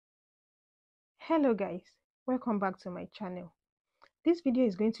Hello guys, welcome back to my channel. This video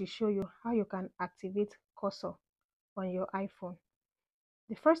is going to show you how you can activate cursor on your iPhone.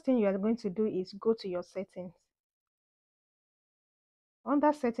 The first thing you are going to do is go to your settings.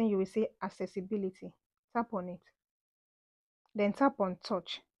 Under setting, you will see accessibility. Tap on it. Then tap on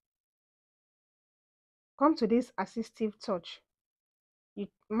touch. Come to this assistive touch.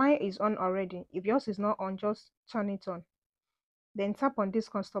 Mine is on already. If yours is not on, just turn it on. Then tap on this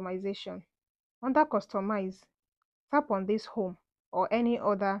customization. Under customize, tap on this home or any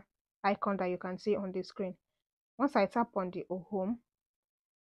other icon that you can see on the screen. Once I tap on the home,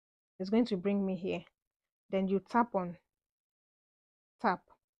 it's going to bring me here. Then you tap on tap,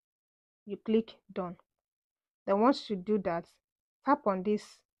 you click done. Then once you do that, tap on this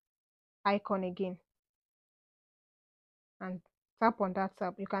icon again and tap on that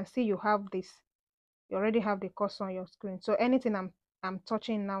tab. You can see you have this, you already have the cursor on your screen. So anything I'm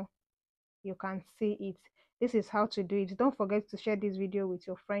touching now, you can see it. This is how to do it. Don't forget to share this video with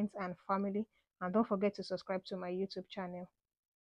your friends and family, and don't forget to subscribe to my YouTube channel.